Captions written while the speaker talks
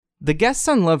The guests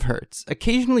on Love Hurts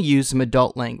occasionally use some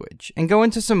adult language and go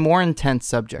into some more intense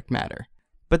subject matter,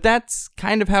 but that's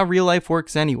kind of how real life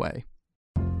works anyway.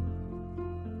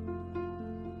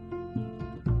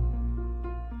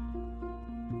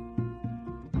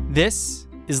 This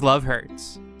is Love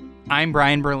Hurts. I'm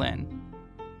Brian Berlin.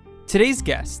 Today's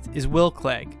guest is Will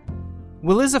Clegg.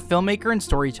 Will is a filmmaker and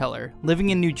storyteller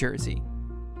living in New Jersey.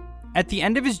 At the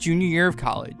end of his junior year of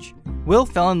college, Will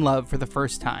fell in love for the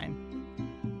first time.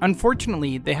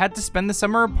 Unfortunately, they had to spend the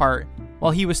summer apart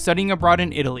while he was studying abroad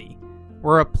in Italy,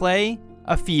 where a play,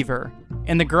 a fever,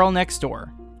 and the girl next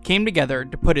door came together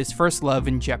to put his first love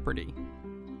in jeopardy.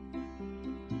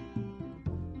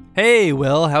 Hey,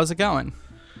 Will, how's it going?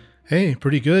 Hey,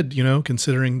 pretty good,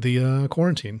 considering the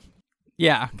quarantine.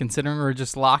 Yeah, considering we're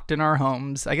just locked in our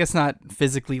homes. I guess not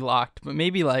physically locked, but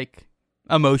maybe like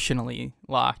emotionally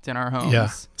locked in our homes. Yeah,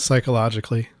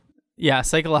 psychologically. Yeah,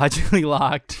 psychologically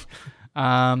locked.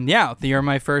 You're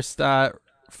my first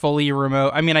fully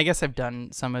remote. I mean, I guess I've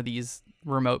done some of these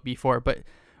remote before, but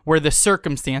where the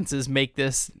circumstances make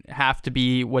this have to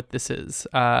be what this is.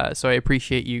 So I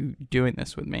appreciate you doing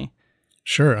this with me.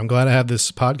 Sure. I'm glad I have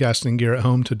this podcasting gear at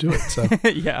home to do it. So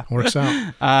yeah, it works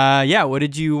out. What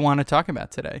did you want to talk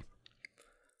about today?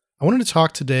 I wanted to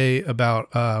talk today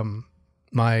about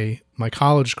my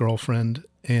college girlfriend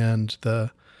and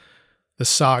the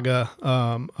saga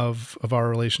of our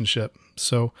relationship.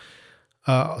 So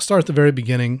I'll start at the very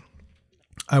beginning.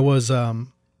 I was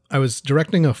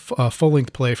directing a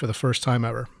full-length play for the first time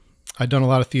ever. I'd done a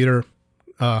lot of theater,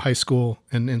 high school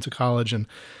and into college, and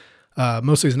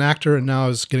mostly as an actor, and now I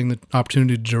was getting the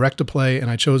opportunity to direct a play,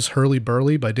 and I chose Hurly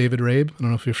Burly by David Rabe. I don't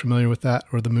know if you're familiar with that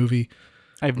or the movie.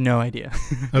 I have no idea.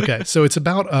 Okay, so it's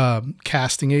about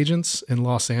casting agents in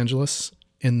Los Angeles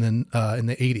in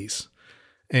the 80s.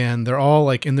 And they're all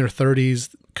like in their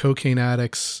 30s, cocaine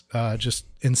addicts, just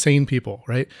insane people,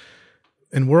 right?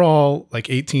 And we're all like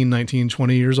 18, 19,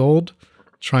 20 years old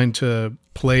trying to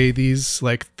play these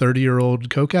like 30-year-old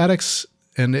coke addicts.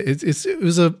 And it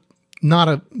was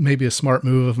maybe a smart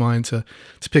move of mine to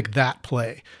pick that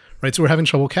play, right? So we're having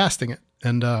trouble casting it,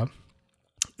 and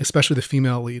especially the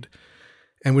female lead.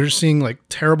 And we're just seeing like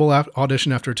terrible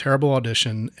audition after terrible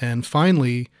audition. And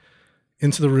finally,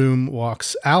 into the room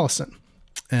walks Allison.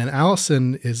 And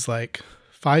Allison is like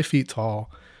 5 feet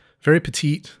tall, very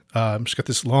petite. She's got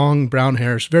this long brown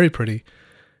hair. She's very pretty.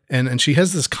 And she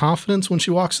has this confidence when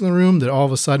she walks in the room that all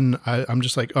of a sudden I'm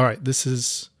just like, all right, this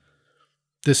is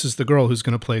the girl who's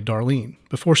going to play Darlene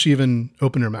before she even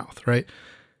opened her mouth, right?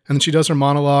 And then she does her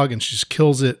monologue and she just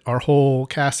kills it. Our whole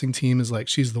casting team is like,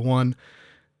 she's the one.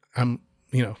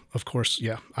 Of course,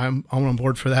 yeah, I'm on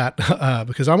board for that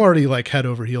because I'm already like head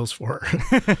over heels for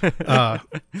her.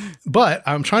 But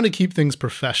I'm trying to keep things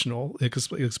professional because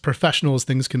as professional as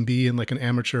things can be in like an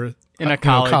amateur in a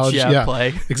college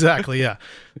play. Exactly, yeah.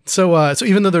 So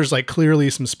even though there's like clearly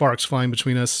some sparks flying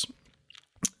between us,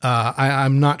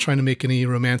 I'm not trying to make any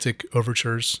romantic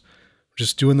overtures.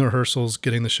 Just doing the rehearsals,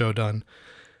 getting the show done,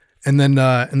 and then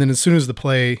as soon as the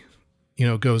play,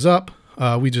 goes up,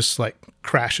 we just like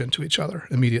crash into each other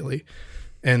immediately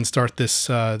and start this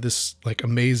like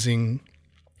amazing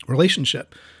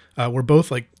relationship. We're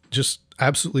both like just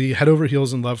absolutely head over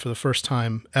heels in love for the first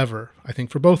time ever, I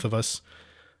think, for both of us.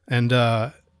 And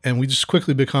we just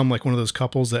quickly become like one of those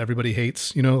couples that everybody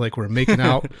hates, like we're making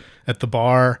out at the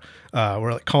bar.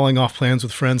 We're like calling off plans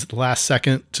with friends at the last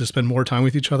second to spend more time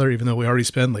with each other, even though we already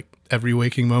spend like every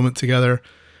waking moment together.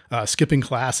 Skipping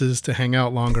classes to hang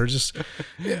out longer, just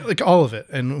like all of it.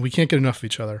 And we can't get enough of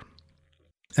each other.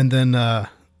 And then,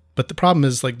 but the problem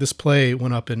is like this play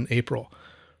went up in April,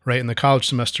 right? And the college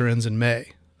semester ends in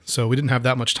May. So we didn't have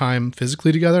that much time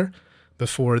physically together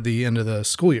before the end of the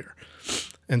school year.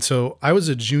 And so I was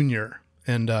a junior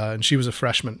and she was a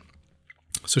freshman.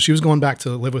 So she was going back to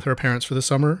live with her parents for the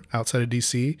summer outside of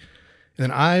DC. And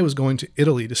then I was going to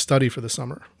Italy to study for the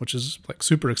summer, which is like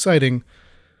super exciting.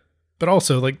 But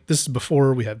also, like, this is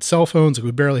before we had cell phones. Like,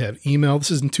 we barely have email. This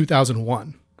is in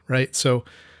 2001, right? So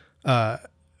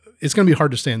it's going to be hard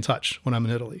to stay in touch when I'm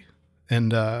in Italy.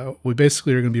 And we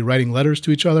basically are going to be writing letters to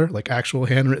each other, like actual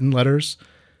handwritten letters.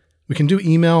 We can do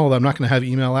email, although I'm not going to have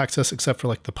email access except for,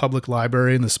 like, the public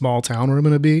library in the small town where I'm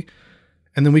going to be.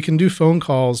 And then we can do phone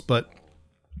calls, but,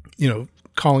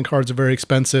 calling cards are very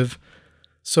expensive.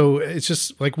 So it's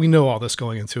just, like, we know all this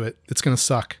going into it. It's going to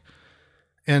suck.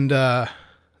 And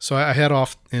so I head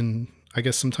off in, I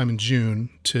guess, sometime in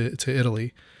June to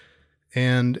Italy,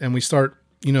 and we start.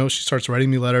 She starts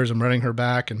writing me letters. I'm writing her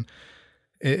back, and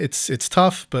it's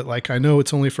tough. But like I know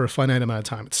it's only for a finite amount of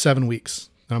time. It's 7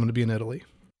 weeks that I'm going to be in Italy.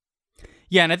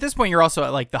 Yeah, and at this point, you're also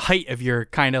at like the height of your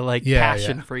kind of like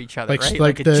passion for each other, right?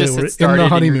 Like it just we're had started, in the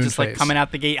and honeymoon you're just like phase. coming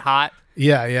out the gate hot.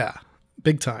 Yeah,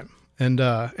 big time. And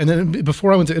then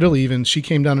before I went to Italy, even she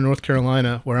came down to North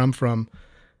Carolina, where I'm from,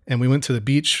 and we went to the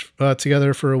beach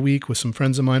together for a week with some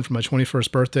friends of mine for my 21st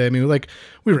birthday. I mean,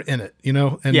 we were in it, you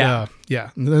know. And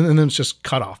and then it's just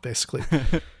cut off basically.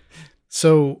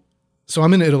 So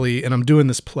I'm in Italy and I'm doing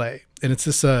this play, and it's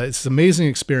this amazing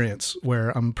experience where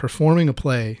I'm performing a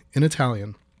play in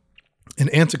Italian, an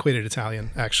antiquated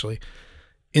Italian actually,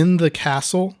 in the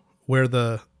castle where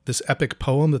this epic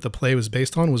poem that the play was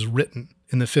based on was written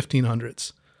in the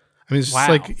 1500s. I mean, it's just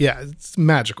like, it's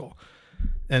magical.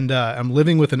 And I'm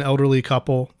living with an elderly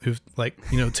couple who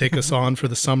take us on for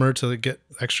the summer to get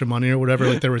extra money or whatever.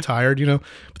 Like they're retired,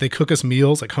 but they cook us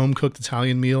meals, like home cooked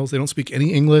Italian meals. They don't speak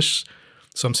any English.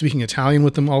 So I'm speaking Italian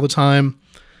with them all the time.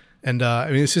 And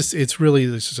I mean, it's just an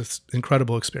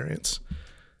incredible experience.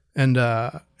 And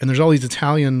there's all these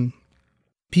Italian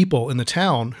people in the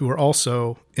town who are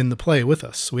also in the play with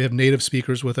us. So we have native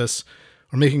speakers with us.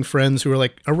 We're making friends who are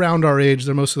like around our age.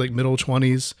 They're mostly like middle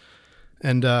 20s.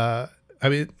 And I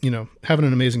mean, having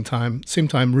an amazing time. Same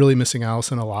time, really missing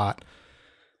Allison a lot.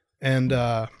 And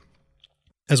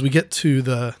as we get to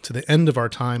the end of our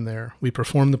time there, we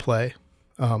perform the play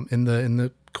in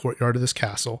the courtyard of this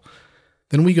castle.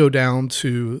 Then we go down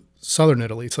to southern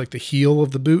Italy. It's like the heel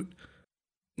of the boot.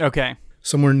 Okay.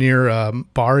 Somewhere near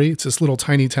Bari. It's this little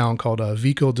tiny town called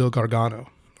Vico del Gargano,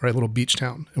 right? Little beach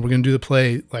town. And we're going to do the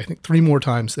play, I think, 3 more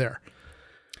times there.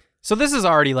 So this is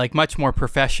already like much more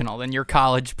professional than your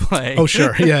college play. Oh,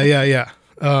 sure. Yeah.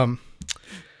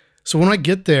 So when I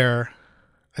get there,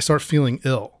 I start feeling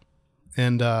ill.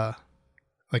 And I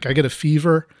get a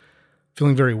fever,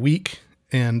 feeling very weak.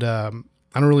 And I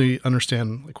don't really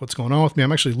understand like what's going on with me.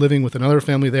 I'm actually living with another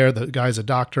family there. The guy's a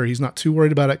doctor. He's not too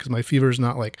worried about it because my fever is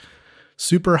not like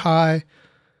super high.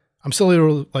 I'm still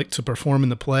able to perform in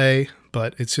the play,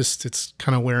 but it's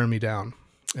kind of wearing me down.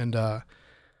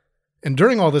 And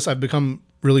during all this, I've become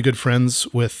really good friends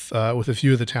with a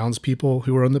few of the townspeople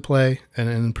who were in the play, and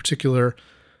in particular,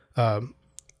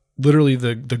 literally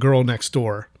the girl next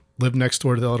door lived next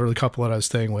door to the elderly couple that I was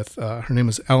staying with. Her name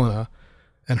is Elena,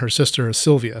 and her sister is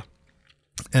Sylvia,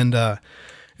 and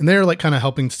they're like kind of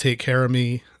helping to take care of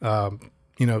me.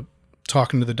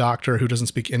 Talking to the doctor who doesn't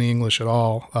speak any English at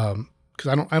all.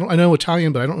 Because I know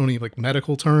Italian, but I don't know any like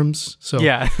medical terms. So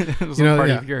yeah, it was part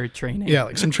of your training. Yeah,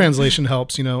 like some translation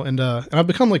helps, and I've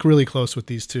become like really close with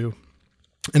these two,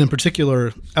 and in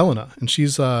particular Elena, and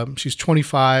she's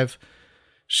 25.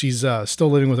 She's still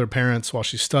living with her parents while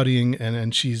she's studying,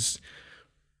 and she's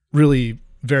really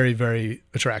very, very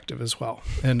attractive as well.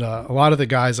 And a lot of the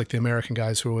guys, like the American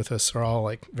guys who are with us, are all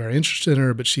like very interested in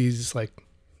her, but she's like,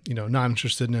 not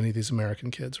interested in any of these American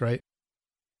kids, right?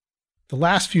 The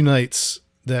last few nights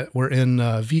that we're in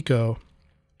Vico,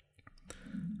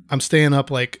 I'm staying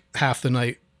up like half the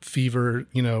night, fever,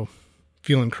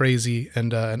 feeling crazy.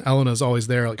 And Elena's always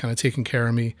there, like kind of taking care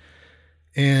of me.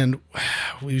 And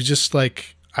we just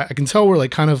like, I can tell we're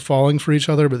like kind of falling for each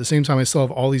other, but at the same time, I still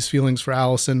have all these feelings for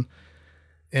Allison.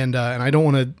 And I don't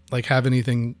want to like have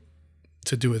anything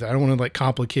to do with it. I don't want to like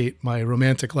complicate my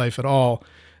romantic life at all,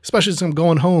 especially since I'm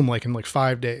going home like in like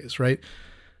 5 days. Right.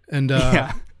 And,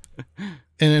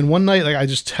 and one night, like I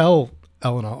just tell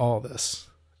Elena all this,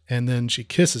 and then she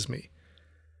kisses me.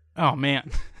 Oh man.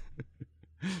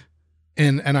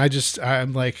 and I'm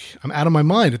out of my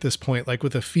mind at this point, like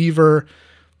with a fever,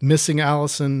 missing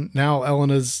Allison. Now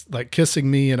Elena's like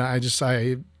kissing me, and I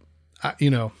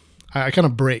kind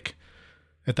of break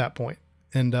at that point.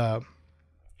 And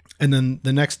then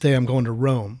the next day I'm going to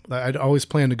Rome. I'd always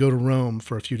planned to go to Rome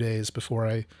for a few days before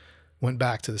I went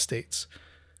back to the States.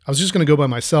 I was just going to go by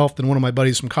myself. Then one of my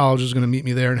buddies from college was going to meet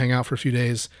me there and hang out for a few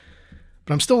days.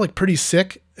 But I'm still like pretty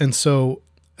sick. And so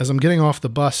as I'm getting off the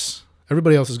bus,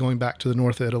 everybody else is going back to the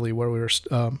north of Italy where we were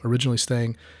originally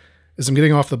staying. As I'm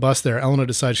getting off the bus there, Elena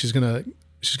decides she's going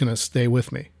to stay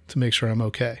with me to make sure I'm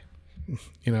okay,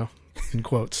 in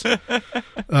quotes. So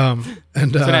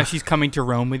now she's coming to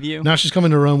Rome with you? Now she's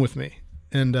coming to Rome with me.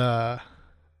 And now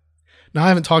I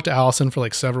haven't talked to Allison for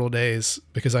like several days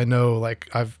because I know like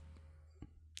I've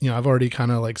already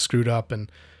kind of like screwed up,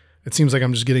 and it seems like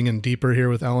I'm just getting in deeper here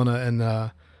with Elena,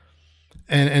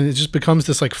 and it just becomes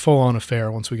this like full on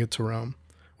affair once we get to Rome.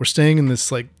 We're staying in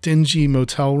this like dingy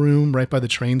motel room right by the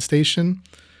train station,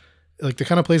 like the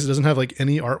kind of place that doesn't have like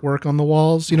any artwork on the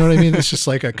walls. You know what I mean? It's just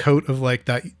like a coat of like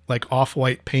that like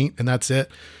off-white paint, and that's it.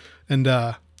 And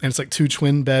it's like 2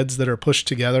 twin beds that are pushed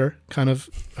together kind of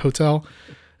hotel.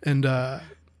 And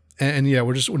yeah,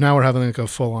 we're having like a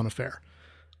full on affair.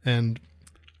 And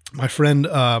my friend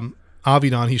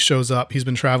Avidan, he shows up. He's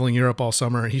been traveling Europe all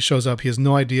summer. He shows up. He has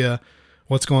no idea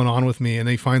what's going on with me. And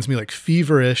he finds me like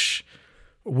feverish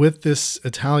with this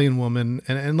Italian woman.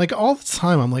 And like all the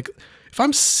time, I'm like, if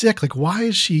I'm sick, like why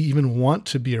does she even want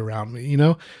to be around me? You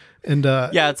know? And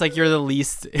yeah, it's like you're the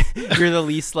least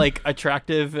like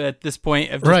attractive at this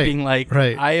point of just being like,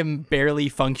 I am barely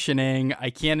functioning.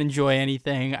 I can't enjoy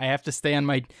anything. I have to stay on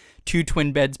my 2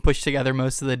 twin beds pushed together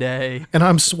most of the day. And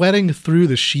I'm sweating through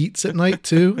the sheets at night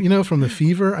too, you know, from the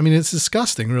fever. I mean, it's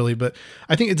disgusting really, but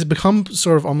I think it's become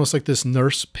sort of almost like this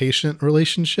nurse-patient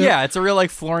relationship. Yeah, it's a real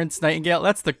like Florence Nightingale.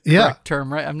 That's the correct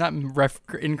term, right? I'm not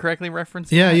incorrectly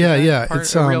referencing Yeah.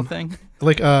 It's a real thing.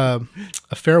 Like A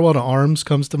Farewell to Arms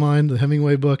comes to mind, the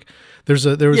Hemingway book. There was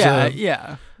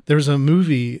a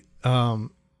movie,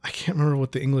 I can't remember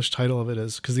what the English title of it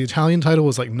is because the Italian title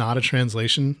was like not a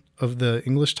translation of the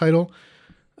English title.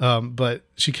 But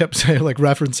she kept saying, like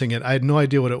referencing it. I had no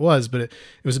idea what it was, but it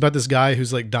was about this guy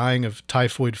who's like dying of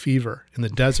typhoid fever in the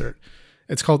desert.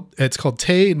 It's called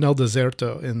Te nel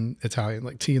Deserto in Italian,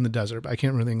 like tea in the desert. But I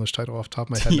can't remember the English title off the top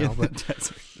of my head now.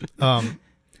 But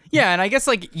yeah, and I guess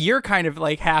like you're kind of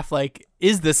like half like,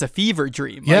 is this a fever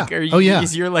dream? Yeah. Like,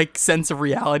 is your like sense of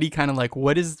reality kind of like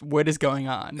what is going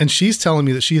on? And she's telling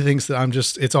me that she thinks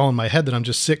that it's all in my head that I'm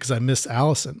just sick because I missed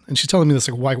Allison. And she's telling me this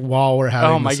like while we're having.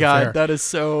 Oh my God, affair. that is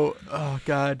so. Oh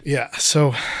God. Yeah.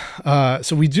 So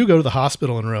we do go to the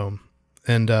hospital in Rome,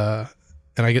 and I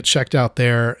get checked out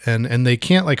there, and they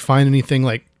can't like find anything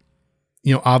like,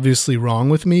 you know, obviously wrong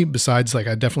with me besides like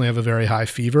I definitely have a very high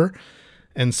fever.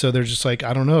 And so they're just like,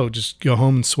 I don't know, just go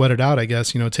home and sweat it out, I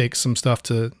guess, you know, take some stuff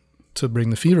to bring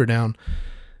the fever down.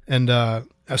 And so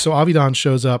Avidan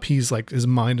shows up. He's like, his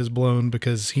mind is blown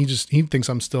because he thinks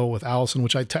I'm still with Allison,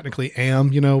 which I technically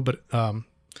am, you know, but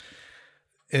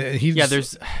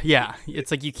it's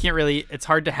like you can't really, it's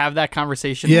hard to have that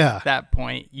conversation at that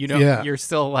point. You know, you're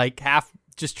still like half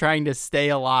just trying to stay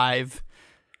alive.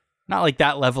 Not like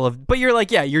that level of, but you're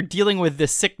like, you're dealing with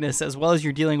this sickness as well as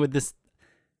you're dealing with this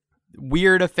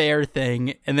weird affair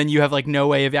thing, and then you have like no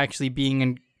way of actually being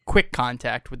in quick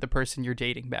contact with the person you're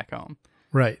dating back home.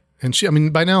 Right. And she, I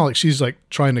mean, by now, like she's like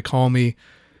trying to call me,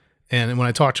 and when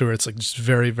I talk to her, it's like just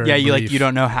very, very brief. You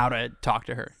don't know how to talk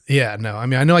to her. Yeah, no. I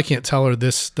mean, I know I can't tell her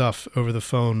this stuff over the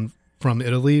phone from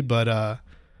Italy, but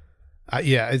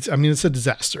it's a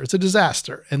disaster. It's a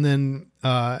disaster. And then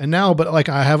and now, but like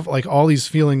I have like all these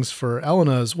feelings for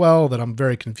Elena as well that I'm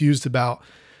very confused about.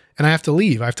 And I have to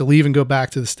leave. I have to leave and go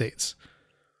back to the States.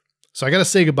 So I got to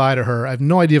say goodbye to her. I have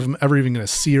no idea if I'm ever even going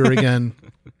to see her again.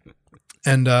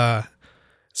 And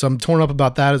so I'm torn up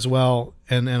about that as well.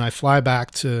 And I fly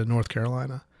back to North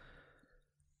Carolina.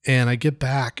 And I get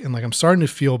back and like I'm starting to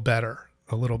feel better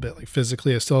a little bit. Like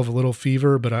physically, I still have a little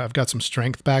fever, but I've got some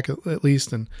strength back at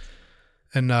least. And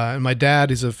my dad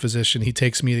is a physician. He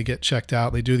takes me to get checked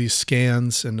out. They do these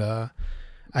scans, and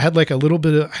I had like a little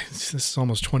bit of, this is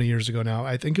almost 20 years ago now.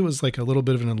 I think it was like a little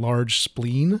bit of an enlarged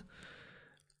spleen.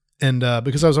 And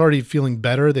because I was already feeling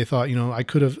better, they thought, you know, I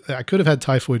could have had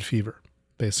typhoid fever,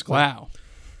 basically. Wow.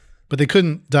 But they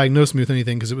couldn't diagnose me with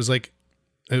anything because it was like,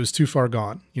 it was too far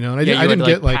gone, you know? And I didn't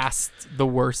get like past the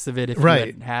worst of it if you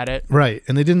hadn't had it. Right.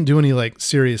 And they didn't do any like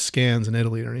serious scans in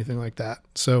Italy or anything like that.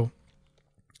 So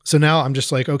now I'm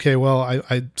just like, okay, well,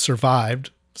 I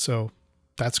survived. So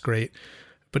that's great.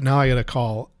 But now I got to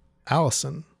call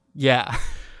Allison. Yeah.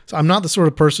 So I'm not the sort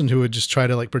of person who would just try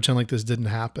to like pretend like this didn't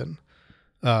happen.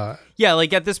 Yeah,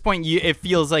 like at this point, it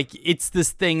feels like it's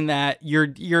this thing that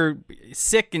you're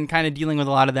sick and kind of dealing with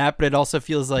a lot of that, but it also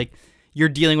feels like you're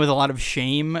dealing with a lot of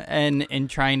shame and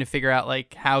trying to figure out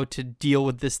like how to deal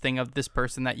with this thing of this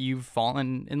person that you've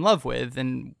fallen in love with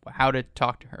and how to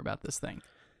talk to her about this thing.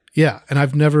 Yeah, and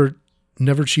I've never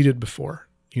cheated before.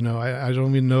 You know, I don't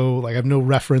even know, like I have no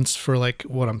reference for like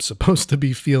what I'm supposed to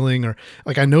be feeling, or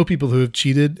like I know people who have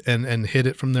cheated and hid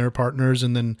it from their partners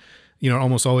and then, you know,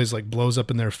 almost always like blows up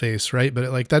in their face, right?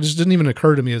 But like that just didn't even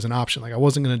occur to me as an option. Like I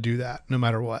wasn't going to do that no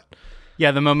matter what.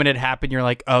 Yeah, the moment it happened, you're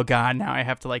like, oh God, now I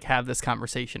have to like have this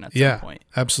conversation at some point.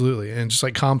 Yeah, absolutely. And just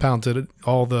like compounded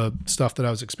all the stuff that I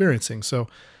was experiencing. So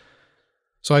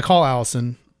I call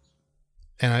Allison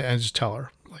and I just tell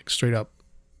her like straight up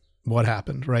what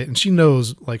happened, right? And she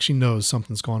knows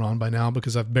something's going on by now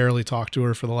because I've barely talked to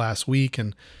her for the last week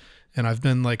and I've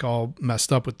been like all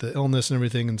messed up with the illness and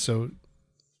everything. And so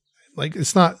like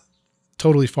it's not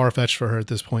totally far-fetched for her at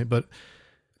this point, but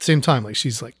at the same time, like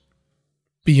she's like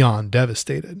beyond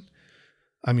devastated.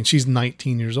 I mean, she's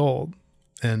 19 years old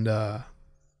and I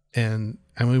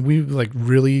mean, we like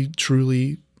really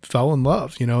truly fell in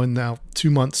love, you know, and now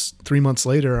 3 months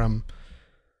later, I'm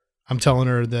telling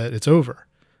her that it's over.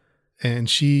 and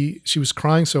she was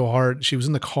crying so hard. She was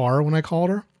in the car when I called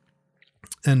her,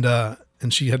 and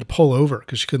she had to pull over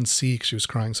because she couldn't see because she was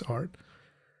crying so hard.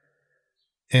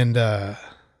 And I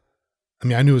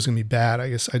mean, I knew it was gonna be bad. I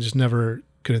guess I just never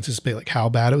could anticipate like how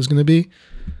bad it was gonna be.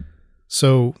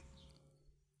 So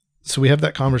we have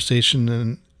that conversation,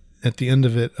 and at the end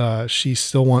of it, she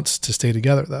still wants to stay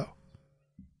together though.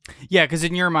 Yeah, because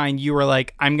in your mind, you were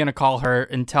like, I'm going to call her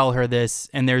and tell her this,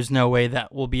 and there's no way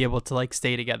that we'll be able to, like,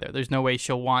 stay together. There's no way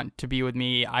she'll want to be with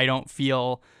me. I don't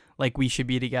feel like we should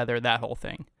be together, that whole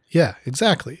thing. Yeah,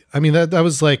 exactly. I mean, that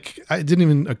was like, it didn't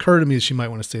even occur to me that she might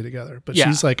want to stay together. But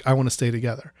she's like, I want to stay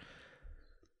together.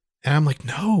 And I'm like,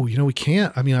 no, we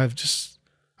can't. I mean, I've just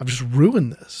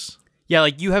ruined this. Yeah,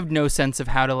 like, you have no sense of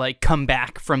how to, like, come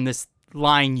back from this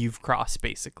line you've crossed,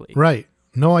 basically. Right.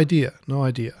 No idea.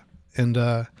 And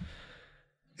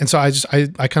so I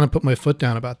kind of put my foot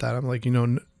down about that. I'm like,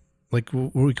 like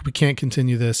we can't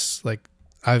continue this. Like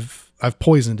I've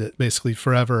poisoned it basically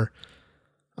forever.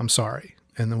 I'm sorry.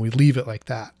 And then we leave it like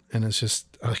that. And it's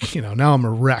just like, now I'm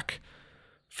a wreck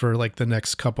for like the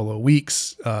next couple of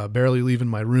weeks, barely leaving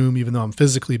my room, even though I'm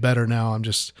physically better now. I'm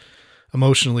just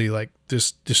emotionally like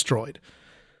just destroyed.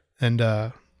 And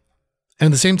at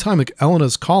the same time, like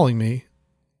Elena's calling me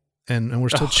and we're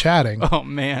still chatting. Oh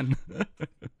man.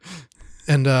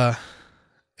 And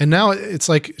now it's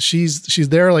like she's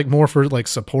there like more for like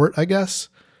support, I guess,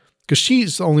 because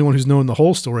she's the only one who's known the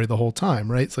whole story the whole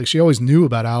time, right? It's like she always knew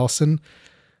about Allison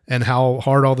and how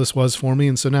hard all this was for me,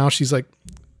 and so now she's like,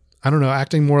 I don't know,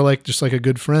 acting more like just like a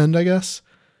good friend, I guess.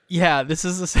 Yeah, it's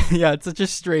such a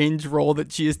strange role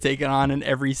that she has taken on in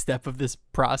every step of this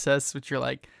process, which you're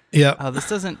like, yeah, oh, this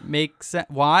doesn't make sense.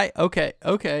 Why? Okay,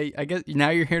 I guess now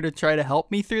you're here to try to help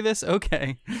me through this.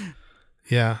 Okay.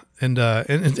 Yeah.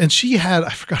 And she had,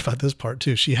 I forgot about this part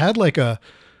too. She had like a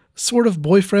sort of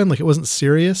boyfriend, like it wasn't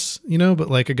serious, but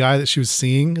like a guy that she was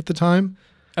seeing at the time.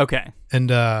 Okay. And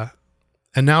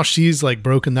now she's like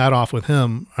broken that off with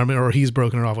him. I mean, or he's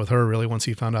broken it off with her really once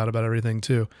he found out about everything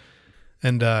too.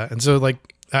 And so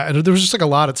like, there was just like a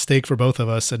lot at stake for both of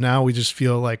us. And now we just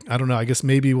feel like, I don't know, I guess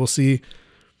maybe we'll see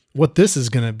what this is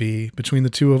going to be between the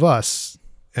two of us.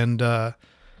 And,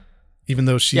 even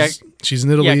though she's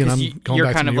in Italy and I'm going back to New York.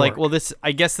 You're kind of like, well,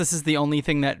 I guess this is the only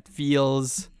thing that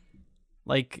feels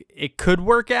like it could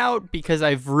work out because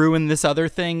I've ruined this other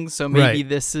thing. So maybe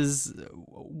This is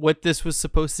what this was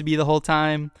supposed to be the whole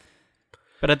time.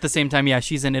 But at the same time, yeah,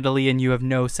 she's in Italy and you have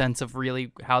no sense of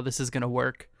really how this is going to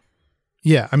work.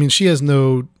 Yeah. I mean, she has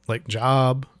no like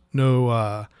job,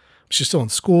 she's still in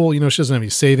school, she doesn't have any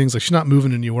savings. Like she's not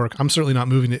moving to New York. I'm certainly not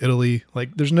moving to Italy.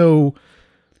 Like there's no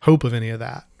hope of any of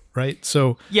that. Right.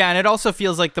 So yeah, and it also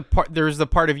feels like there's the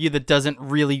part of you that doesn't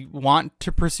really want to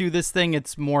pursue this thing.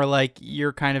 It's more like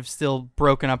you're kind of still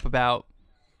broken up about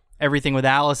everything with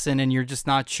Allison, and you're just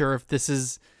not sure if this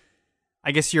is.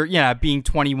 I guess being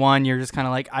 21, you're just kind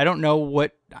of like, I don't know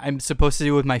what I'm supposed to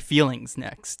do with my feelings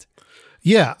next.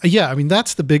 Yeah. I mean,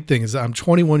 that's the big thing is I'm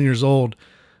 21 years old,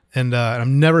 and I've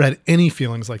never had any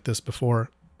feelings like this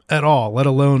before at all, let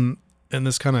alone in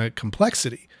this kind of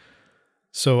complexity.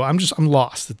 So I'm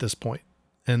lost at this point.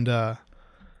 And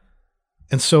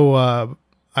so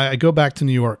I go back to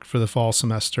New York for the fall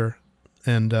semester,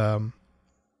 and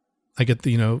I get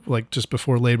like just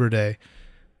before Labor Day,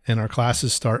 and our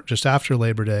classes start just after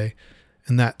Labor Day.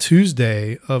 And that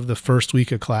Tuesday of the first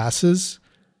week of classes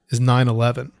is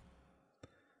 9/11.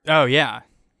 Oh yeah.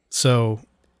 So.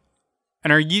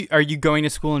 And are you going to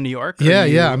school in New York?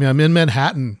 Yeah. I mean, I'm in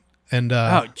Manhattan, and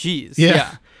oh geez.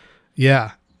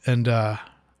 Yeah. And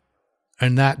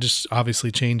that just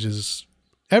obviously changes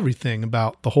everything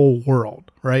about the whole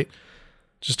world, right?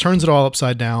 Just turns it all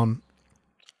upside down.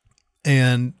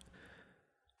 And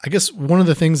I guess one of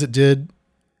the things it did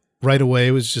right away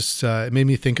was just, it made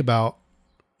me think about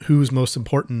who's most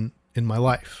important in my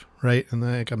life, right? And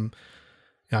like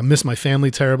I miss my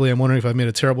family terribly. I'm wondering if I've made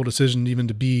a terrible decision even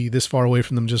to be this far away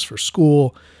from them just for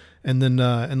school. And then,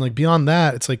 and like beyond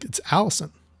that, it's like, it's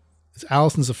Allison.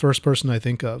 Allison's the first person I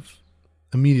think of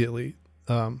immediately.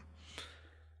 So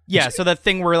that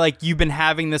thing where like you've been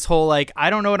having this whole like, I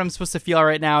don't know what I'm supposed to feel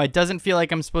right now. It doesn't feel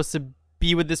like I'm supposed to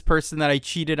be with this person that I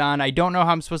cheated on. I don't know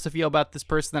how I'm supposed to feel about this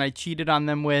person that I cheated on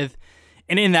them with.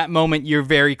 And in that moment, you're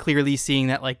very clearly seeing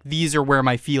that like these are where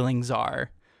my feelings are.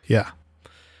 Yeah.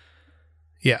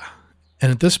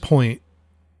 And at this point,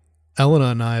 Elena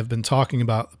and I have been talking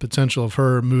about the potential of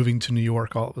her moving to New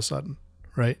York all of a sudden,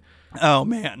 right? Oh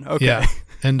man. Okay. Yeah.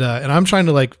 And I'm trying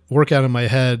to like work out in my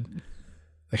head,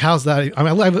 like, how's that? I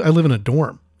mean, I live in a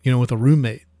dorm, with a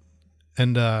roommate,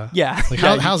 And yeah, like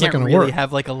yeah, how's you that can't going to really work?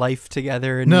 have like a life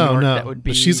together in New No, York. no. That would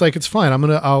be. But she's like, it's fine.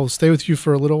 I'll stay with you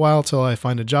for a little while till I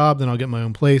find a job. Then I'll get my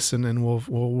own place, and we'll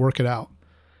work it out.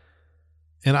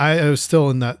 And I was still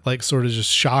in that like sort of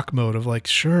just shock mode of like,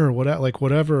 sure,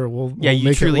 whatever. We'll you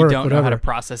make truly it work, don't know how whatever. to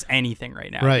process anything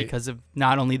right now, Right. because of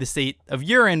not only the state of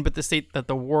you're in, but the state that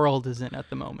the world is in at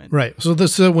the moment. Right. So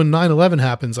when 9/11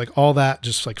 happens, like all that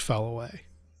just like fell away,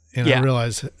 and I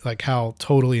realized like how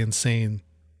totally insane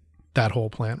that whole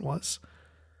plan was.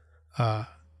 And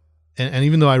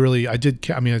even though I did,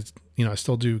 I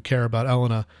still do care about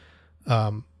Elena.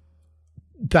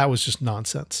 That was just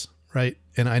nonsense, right?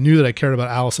 And I knew that I cared about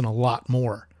Allison a lot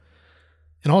more.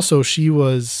 And also she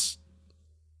was,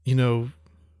 a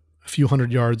few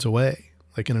hundred yards away,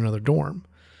 like in another dorm.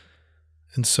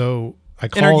 And so I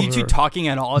called her. And are you two talking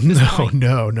at all at this point?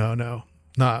 No.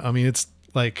 Not, I mean, it's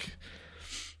like,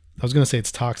 I was going to say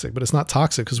it's toxic, but it's not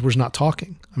toxic because we're just not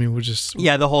talking. I mean, we're just...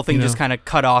 Yeah, the whole thing just kind of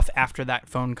cut off after that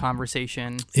phone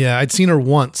conversation. Yeah, I'd seen her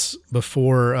once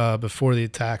before the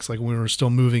attacks, like when we were still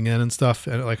moving in and stuff,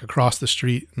 and like across the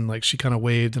street, and like she kind of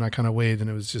waved and I kind of waved, and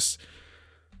it was just,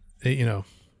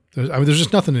 there's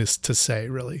just nothing to say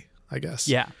really, I guess.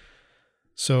 Yeah.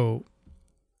 So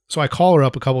I call her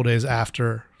up a couple of days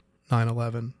after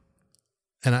 9/11,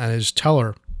 and I just tell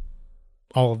her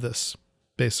all of this,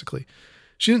 basically.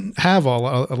 She didn't have a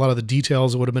lot of the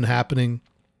details of what had been happening,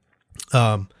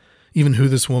 even who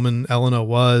this woman Elena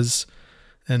was,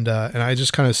 and I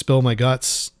just kind of spill my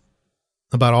guts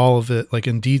about all of it, like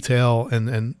in detail,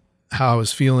 and how I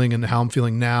was feeling and how I'm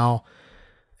feeling now.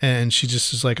 And she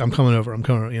just is like, I'm coming over,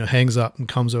 hangs up and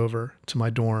comes over to my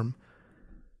dorm,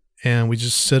 and we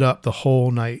just sit up the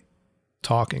whole night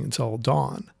talking until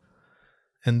dawn,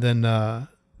 and then and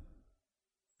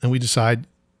we decide,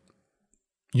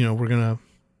 we're gonna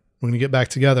get back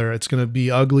together. It's gonna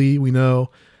be ugly, we know,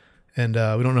 and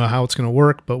we don't know how it's gonna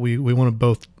work, but we want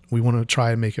to try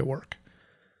and make it work.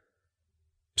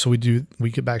 So we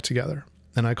get back together,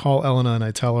 and I call Elena and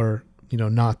I tell her,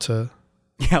 not to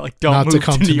don't move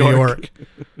come to New York.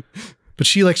 But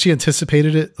she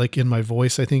anticipated it, like in my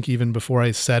voice, I think even before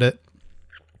I said it.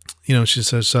 She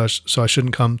says, so I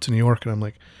shouldn't come to New York, and I'm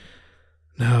like,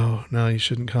 no, you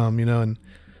shouldn't come,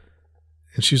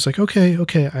 and she's like,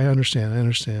 okay, I understand.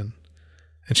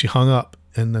 And she hung up,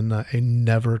 and then I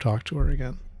never talked to her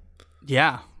again.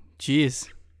 Yeah. Jeez.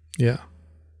 Yeah.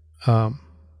 So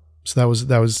that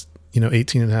was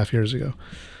 18 and a half years ago.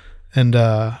 And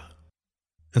so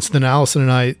then Allison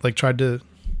and I like tried to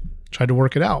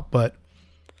work it out, but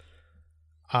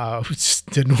it just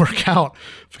didn't work out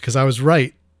because I was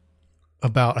right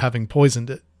about having poisoned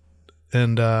it.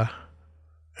 And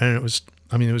it was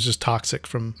just toxic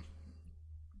from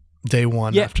day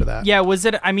one after that. Yeah. Was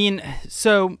it,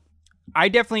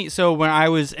 so when I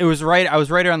was right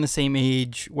around the same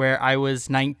age where I was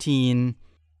 19.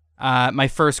 My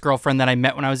first girlfriend that I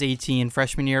met when I was 18,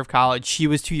 freshman year of college, she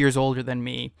was 2 years older than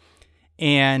me.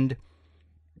 And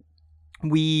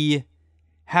we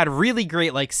had really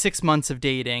great 6 months of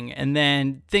dating, and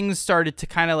then things started to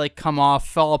kind of come off,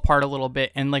 fell apart a little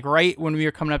bit. And right when we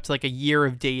were coming up to a year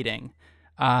of dating,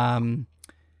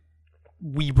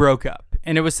 we broke up.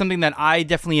 And it was something that I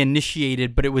definitely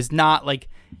initiated, but it was not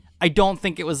I don't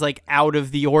think it was out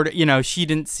of the order. She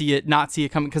didn't not see it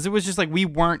coming, because it was just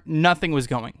nothing was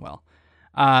going well.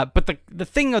 But the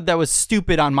thing that was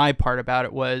stupid on my part about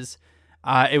it was,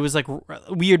 it was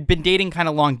we had been dating kind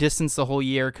of long distance the whole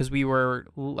year, because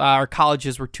our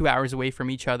colleges were 2 hours away from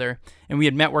each other, and we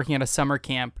had met working at a summer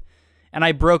camp. And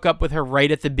I broke up with her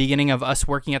right at the beginning of us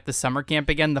working at the summer camp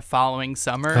again the following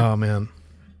summer. Oh man.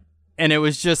 And it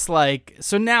was just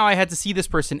so now I had to see this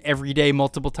person every day,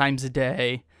 multiple times a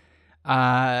day.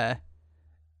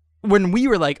 When we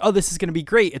were oh, this is going to be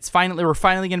great. We're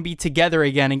finally going to be together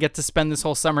again and get to spend this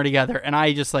whole summer together. And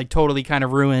I just totally kind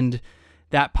of ruined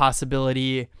that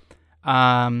possibility.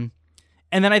 And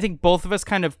then I think both of us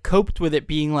kind of coped with it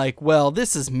being well,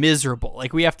 this is miserable.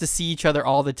 We have to see each other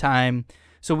all the time.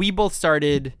 So we both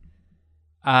started,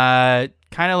 kind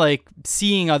of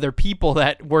seeing other people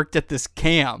that worked at this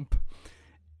camp,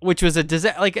 which was a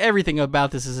disaster. Everything about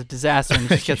this is a disaster, and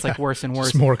it just gets worse and worse.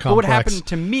 It's more complex. But what happened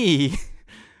to me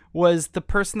was the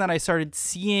person that I started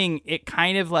seeing, it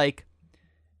kind of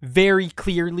very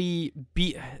clearly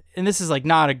and this is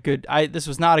not a good, this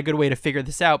was not a good way to figure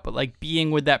this out, but being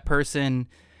with that person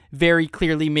very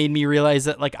clearly made me realize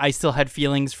that I still had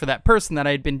feelings for that person that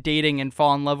I had been dating and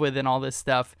fall in love with and all this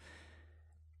stuff.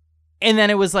 And then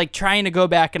it was trying to go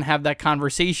back and have that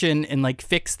conversation and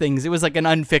fix things. It was an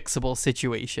unfixable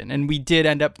situation. And we did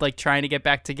end up trying to get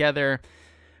back together.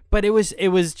 But it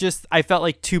was just, I felt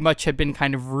like too much had been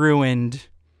kind of ruined.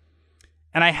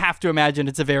 And I have to imagine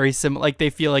it's a very similar, like they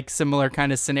feel like similar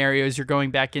kind of scenarios you're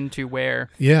going back into where.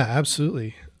 Yeah,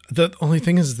 absolutely. The only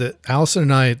thing is that Allison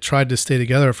and I tried to stay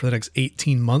together for the next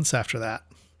 18 months after that.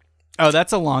 Oh,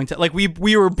 that's a long time. Like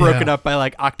we were broken up by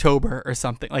like October or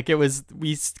something. Like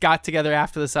we got together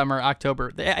after the summer,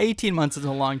 October. 18 months is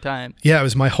a long time. Yeah, it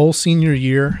was my whole senior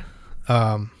year.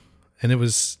 And it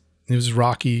was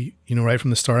rocky, right from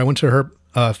the start. I went to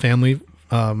her family,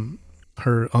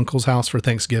 her uncle's house for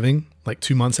Thanksgiving, like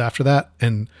 2 months after that.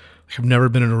 And I've never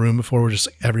been in a room before where just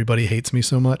like, everybody hates me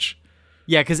so much.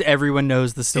 Yeah, because everyone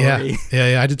knows the story. Yeah.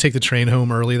 I had to take the train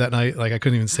home early that night. Like I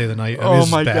couldn't even stay the night. Oh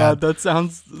my God, that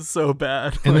sounds so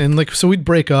bad. And then like, so we'd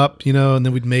break up, and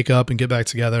then we'd make up and get back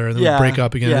together, and then we'd break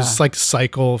up again. Yeah. It was just like a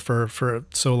cycle for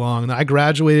so long. And I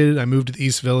graduated. I moved to the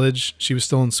East Village. She was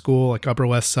still in school, like Upper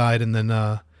West Side, and then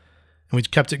and we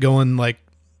kept it going like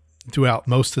throughout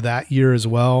most of that year as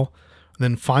well. And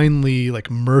then finally,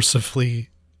 like mercifully,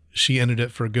 she ended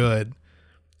it for good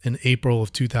in April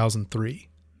of 2003.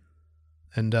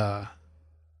 And I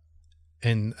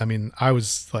mean, I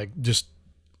was like, just,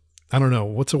 I don't know,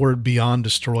 what's the word, beyond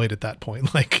destroyed at that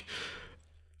point. Like,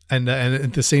 and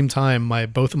at the same time,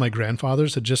 both of my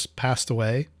grandfathers had just passed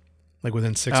away, like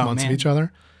within 6 months of each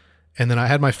other. And then I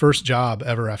had my first job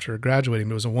ever after graduating.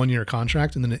 It was a 1-year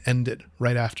contract, and then it ended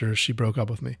right after she broke up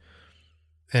with me.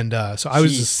 And so I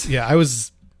was I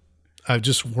was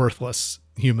just worthless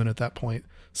human at that point.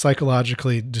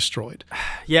 Psychologically destroyed.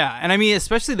 Yeah. And I mean,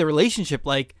 especially the relationship,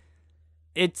 like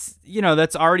it's,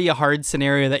 that's already a hard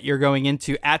scenario that you're going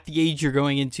into at the age you're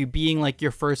going into, being like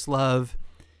your first love.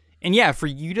 And yeah, for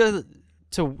you to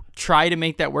try to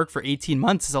make that work for 18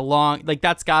 months is a long, like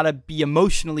that's gotta be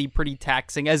emotionally pretty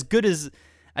taxing, as good as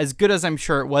I'm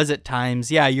sure it was at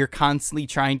times. Yeah. You're constantly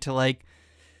trying to like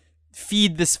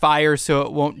feed this fire so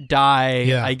it won't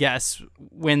die, I guess,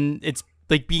 when it's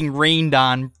like being rained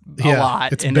on a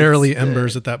lot. It's barely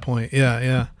embers at that point.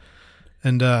 Yeah.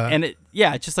 And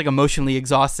it's just like emotionally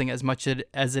exhausting as much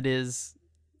as it is.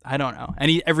 I don't know.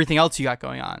 Everything else you got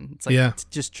going on. It's like to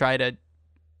just try to,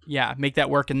 make that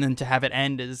work, and then to have it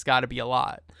end has got to be a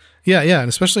lot. Yeah. And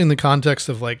especially in the context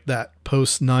of like that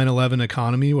post 9/11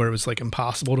 economy where it was like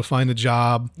impossible to find a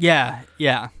job. Yeah.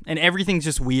 And everything's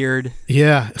just weird.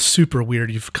 Yeah. Super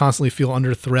weird. You constantly feel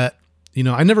under threat.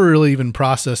 I never really even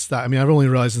processed that. I mean, I've only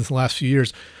realized in the last few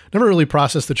years, never really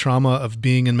processed the trauma of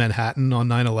being in Manhattan on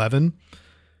 9/11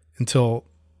 until,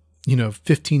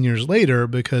 15 years later,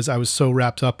 because I was so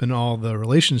wrapped up in all the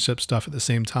relationship stuff at the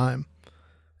same time.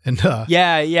 And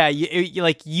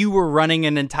you were running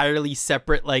an entirely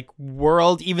separate like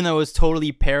world, even though it was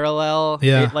totally parallel.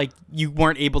 Yeah. You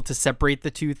weren't able to separate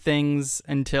the two things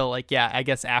until I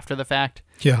guess after the fact.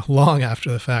 Yeah, long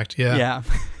after the fact. Yeah. Yeah.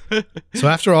 So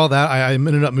after all that, I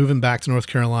ended up moving back to North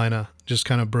Carolina, just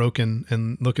kind of broken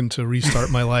and looking to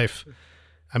restart my life.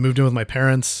 I moved in with my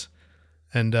parents,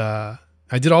 and I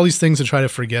did all these things to try to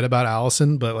forget about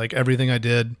Allison, but like everything I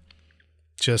did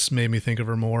just made me think of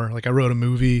her more. Like I wrote a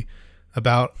movie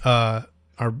about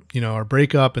our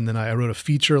breakup, and then I wrote a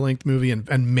feature-length movie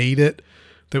and made it.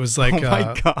 That was like, oh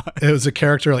my God. It was a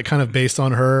character like kind of based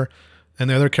on her, and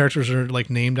the other characters are like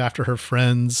named after her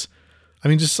friends. I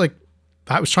mean, just like,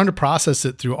 I was trying to process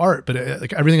it through art, but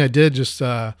like everything I did just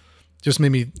made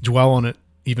me dwell on it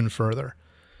even further.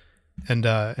 And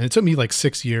it took me like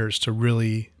 6 years to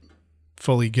really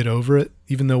fully get over it,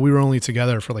 even though we were only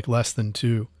together for like less than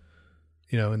 2,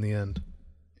 in the end.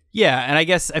 Yeah. And I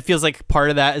guess it feels like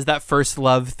part of that is that first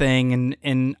love thing.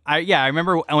 And I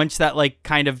remember once that like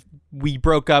kind of, we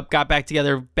broke up, got back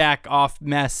together, back off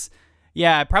mess.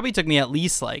 Yeah. It probably took me at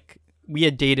least like, we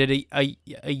had dated a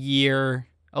year,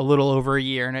 a little over a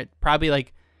year, and it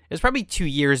was probably 2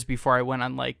 years before I went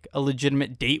on like a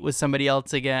legitimate date with somebody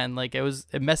else again. Like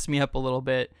it messed me up a little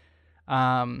bit.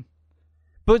 But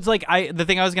it's like, the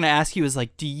thing I was going to ask you is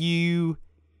like,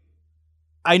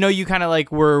 I know you kind of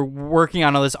like were working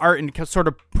on all this art and sort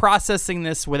of processing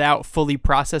this without fully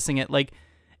processing it. Like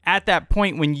at that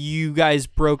point when you guys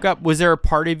broke up, was there a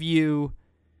part of you,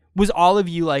 was all of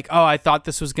you like, oh, I thought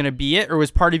this was going to be it? Or was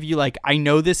part of you like, I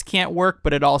know this can't work,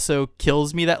 but it also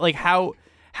kills me? That like, how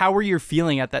were you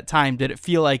feeling at that time? Did it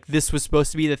feel like this was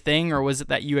supposed to be the thing? Or was it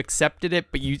that you accepted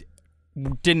it, but you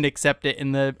didn't accept it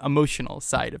in the emotional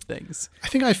side of things? I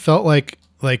think I felt like,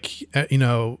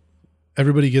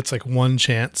 everybody gets like one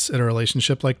chance at a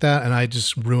relationship like that. And I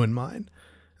just ruined mine. And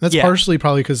that's partially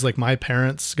probably because like my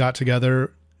parents got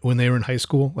together when they were in high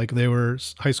school, like they were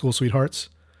high school sweethearts.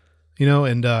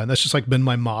 And that's just like been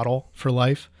my model for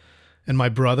life. And my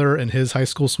brother and his high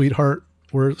school sweetheart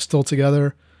were still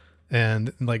together.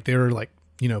 and like they were like,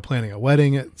 planning a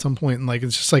wedding at some point, and like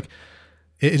it's just like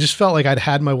it just felt like I'd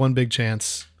had my one big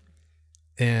chance,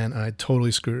 and I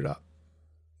totally screwed it up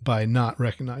by not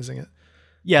recognizing it.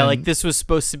 Yeah, like this was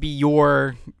supposed to be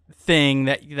your thing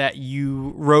that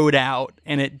you wrote out,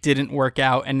 and it didn't work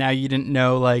out, and now you didn't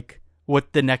know like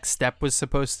what the next step was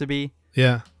supposed to be.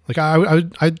 Yeah, like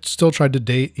I still tried to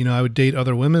date. I would date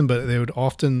other women, but they would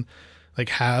often like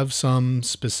have some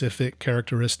specific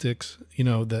characteristics,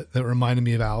 that reminded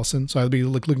me of Allison. So I'd be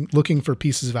looking for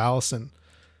pieces of Allison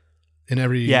in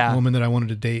every woman that I wanted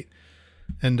to date,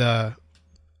 and I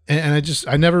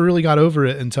never really got over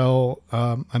it until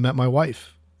I met my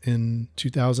wife in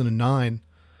 2009,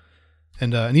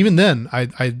 and even then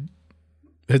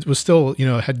it was still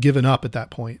had given up at that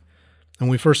point. And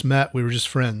when we first met, we were just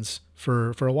friends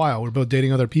for a while. We were both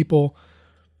dating other people.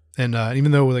 And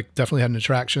even though we like definitely had an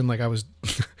attraction, like I was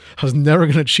never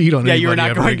going to cheat on anybody. Yeah, you were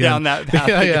not going down that path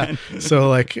again. So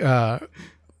like,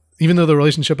 even though the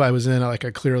relationship I was in, I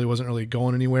clearly wasn't really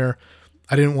going anywhere.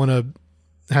 I didn't want to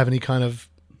have any kind of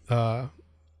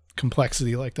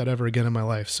complexity like that ever again in my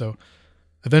life. So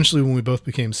eventually when we both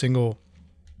became single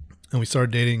and we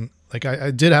started dating, like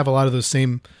I did have a lot of those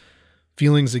same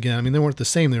feelings again. I mean, they weren't the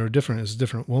same. They were different. It was a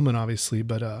different woman, obviously,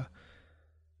 but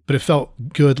it felt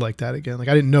good like that again. Like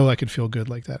I didn't know I could feel good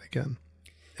like that again.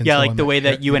 Yeah, like the way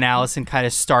that you and Allison kind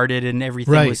of started and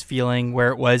everything was feeling where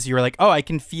it was, you were like, oh, I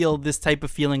can feel this type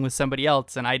of feeling with somebody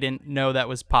else, and I didn't know that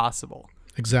was possible.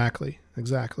 Exactly.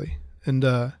 And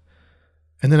then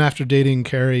after dating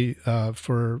Carrie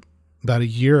for about a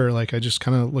year, like I just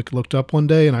kind of looked up one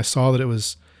day and I saw that it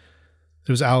was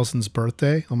Allison's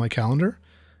birthday on my calendar,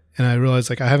 and I realized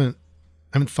like I haven't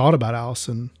thought about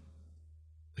Allison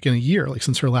like in a year, like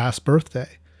since her last birthday.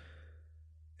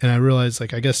 And I realized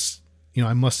like, I guess,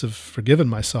 I must have forgiven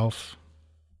myself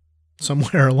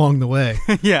somewhere along the way.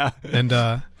 Yeah. And,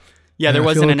 there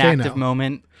wasn't an active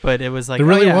moment, but it was like, there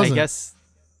really wasn't. I guess.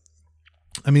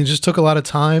 I mean, it just took a lot of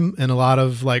time and a lot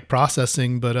of like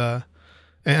processing, but,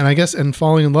 and I guess, and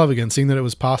falling in love again, seeing that it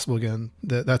was possible again,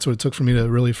 that's what it took for me to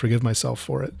really forgive myself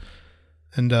for it.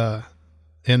 And now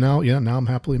I'm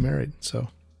happily married. So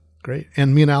great.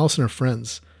 And me and Allison are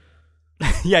friends.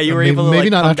 Yeah, you were able to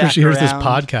maybe not after she hears around. This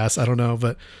podcast. I don't know,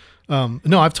 but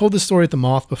no, I've told this story at the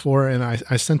Moth before, and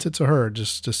I sent it to her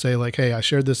just to say like, hey, I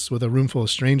shared this with a room full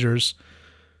of strangers,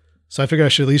 so I figured I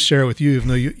should at least share it with you, even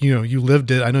though you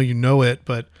lived it. I know you know it,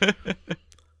 but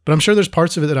I'm sure there's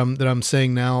parts of it that I'm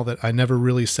saying now that I never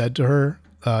really said to her,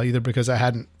 either because I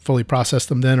hadn't fully processed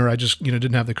them then, or I just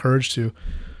didn't have the courage to.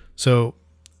 So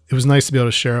it was nice to be able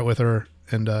to share it with her,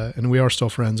 and we are still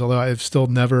friends, although I've still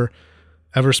never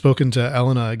ever spoken to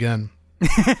Elena again.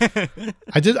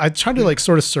 I tried to like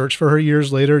sort of search for her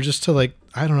years later just to like,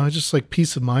 I don't know, just like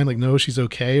peace of mind, like know she's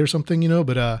okay or something,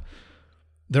 but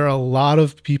there are a lot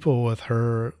of people with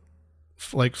her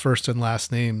like first and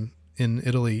last name in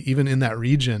Italy, even in that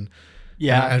region.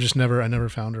 Yeah. And I never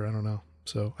found her. I don't know.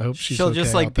 So I hope she'll okay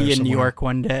just like be in somewhere. New York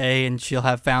one day and she'll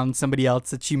have found somebody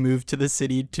else that she moved to the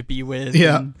city to be with.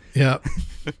 Yeah. Yeah.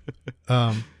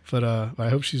 But I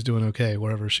hope she's doing okay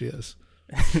wherever she is.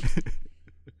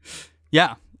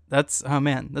 Yeah, that's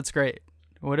great.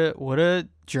 What a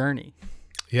journey.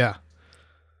 Yeah.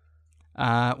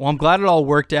 Well, I'm glad it all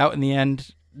worked out in the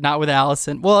end. Not with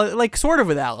Allison. Well, like sort of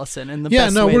with Allison in the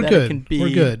best way we're that good. It can be.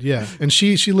 We're good. Yeah, and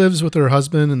she lives with her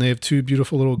husband, and they have two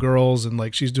beautiful little girls, and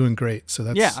like she's doing great. So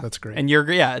that's great. And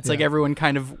it's like everyone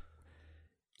kind of,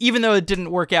 even though it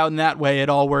didn't work out in that way, it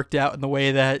all worked out in the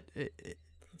way that it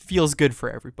feels good for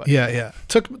everybody. Yeah.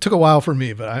 Took a while for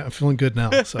me, but I'm feeling good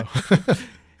now. So.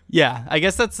 Yeah, I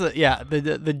guess that's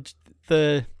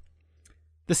the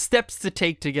steps to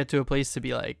take to get to a place to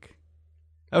be like,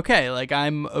 okay, like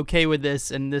I'm okay with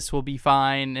this and this will be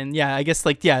fine. And yeah, I guess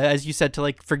like, as you said, to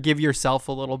like forgive yourself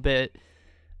a little bit.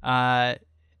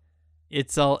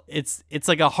 It's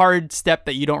like a hard step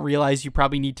that you don't realize you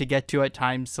probably need to get to at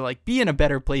times to like be in a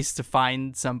better place to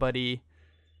find somebody.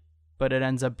 But it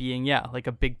ends up being, like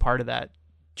a big part of that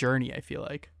journey, I feel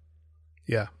like.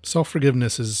 Yeah.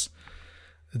 Self-forgiveness is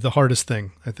the hardest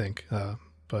thing, I think.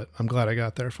 But I'm glad I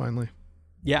got there finally.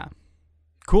 Yeah.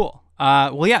 Cool.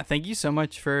 Well, thank you so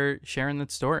much for sharing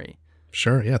that story.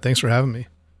 Sure. Yeah. Thanks for having me.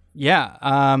 Yeah.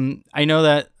 I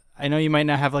know you might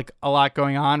not have like a lot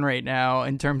going on right now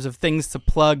in terms of things to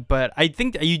plug, but I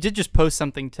think you did just post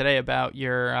something today about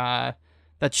your,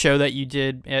 that show that you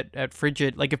did at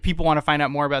Frigid. Like if people want to find out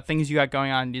more about things you got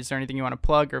going on, is there anything you want to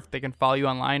plug or if they can follow you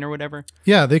online or whatever?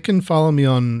 Yeah, they can follow me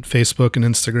on Facebook and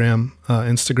Instagram.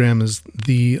 Instagram is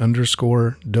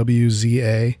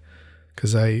 _WZA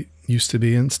because I used to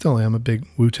be and still am a big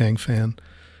Wu-Tang fan.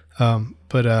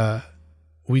 But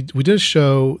we did a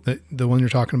show, the one you're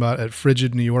talking about, at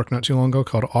Frigid, New York, not too long ago,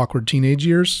 called Awkward Teenage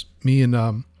Years. Me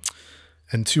and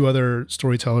two other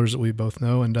storytellers that we both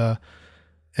know, and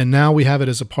now we have it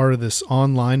as a part of this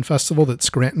online festival that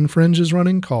Scranton Fringe is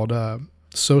running called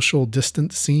Social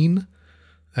Distant Scene,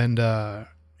 and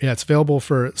it's available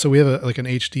so we have an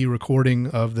HD recording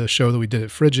of the show that we did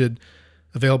at Frigid,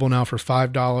 available now for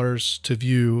 $5 to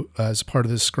view as part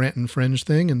of this Scranton Fringe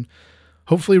thing, and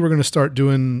hopefully we're going to start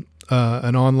doing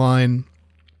an online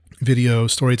video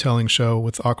storytelling show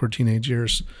with Awkward Teenage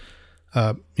Years,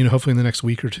 hopefully in the next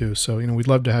week or two. So, we'd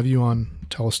love to have you on,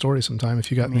 tell a story sometime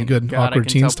if you got any good awkward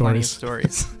teen stories.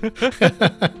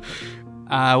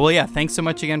 Well, yeah, thanks so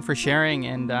much again for sharing.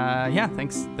 And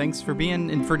thanks for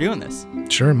being and for doing this.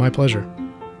 Sure, my pleasure.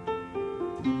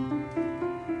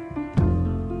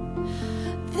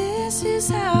 This is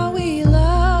how we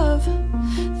love.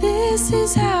 This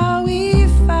is how we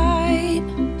fight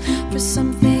for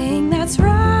something that's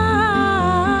right.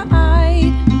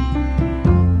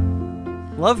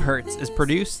 Love Hurts is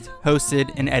produced,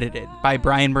 hosted, and edited by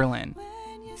Brian Berlin.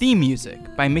 Theme music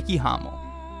by Mickey Hommel.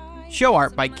 Show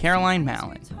art by Caroline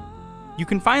Mallon. You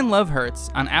can find Love Hurts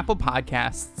on Apple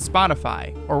Podcasts,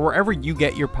 Spotify, or wherever you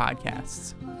get your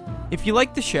podcasts. If you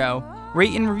like the show,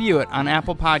 rate and review it on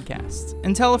Apple Podcasts,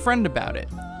 and tell a friend about it.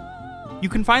 You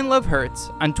can find Love Hurts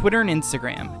on Twitter and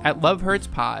Instagram at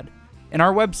LoveHurtsPod, and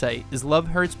our website is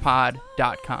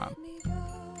lovehurtspod.com.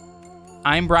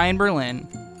 I'm Brian Berlin,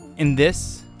 and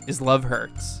this is Love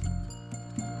Hurts.